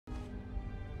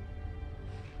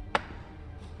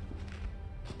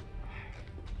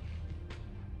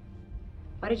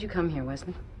Why did you come here,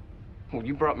 Wesley? Well,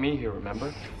 you brought me here, remember?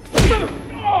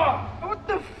 What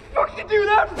the fuck you do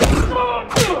that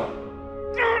for?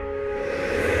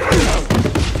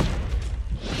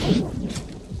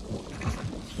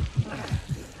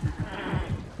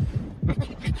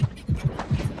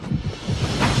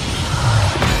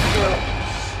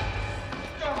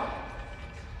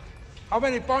 How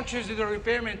many punches did the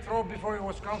repairman throw before he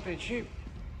was counting sheep?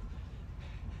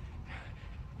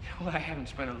 Well, I haven't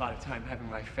spent a lot of time having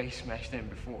my face smashed in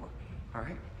before, all right?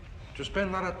 Did you spend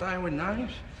a lot of time with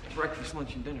knives? Breakfast,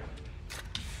 lunch, and dinner.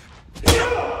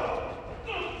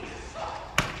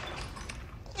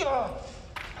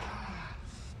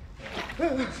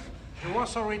 It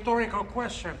was a rhetorical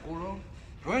question, Culo.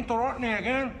 You interrupt me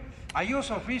again, I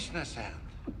use a business hand.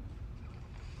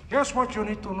 Here's what you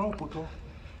need to know, Puto.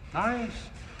 Knives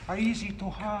are easy to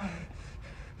hide.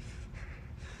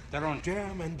 They're on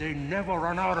jam and they never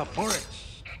run out of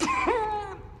bullets.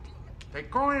 They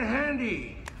go in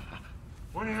handy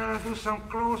when you gotta do some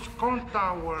close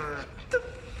contact work.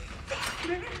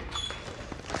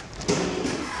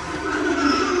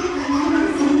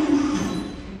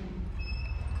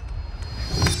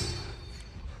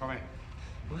 Come here.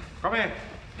 What? Come here.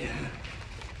 Yeah.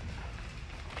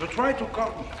 You try to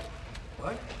cut me.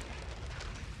 What?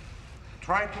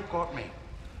 Try to cut me.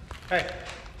 Hey,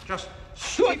 just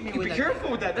Shoot! stick me You with be that.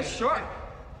 careful with that. That's sharp.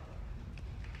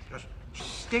 Just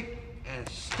stick and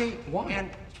stick Why?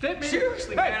 and Stick me.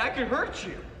 Seriously, man, I could hurt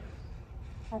you.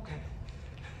 Okay.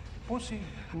 Pussy.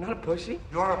 I'm not a pussy.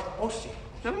 You're a pussy.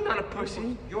 No, I'm not a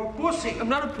pussy. You're a pussy. I'm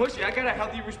not a pussy. I got a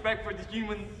healthy respect for the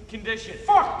human condition.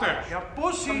 Fuck that. You're a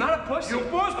pussy. I'm not a pussy. You're a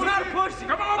pussy. I'm not a pussy.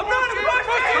 Come on, I'm not a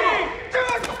pussy.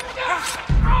 Come on.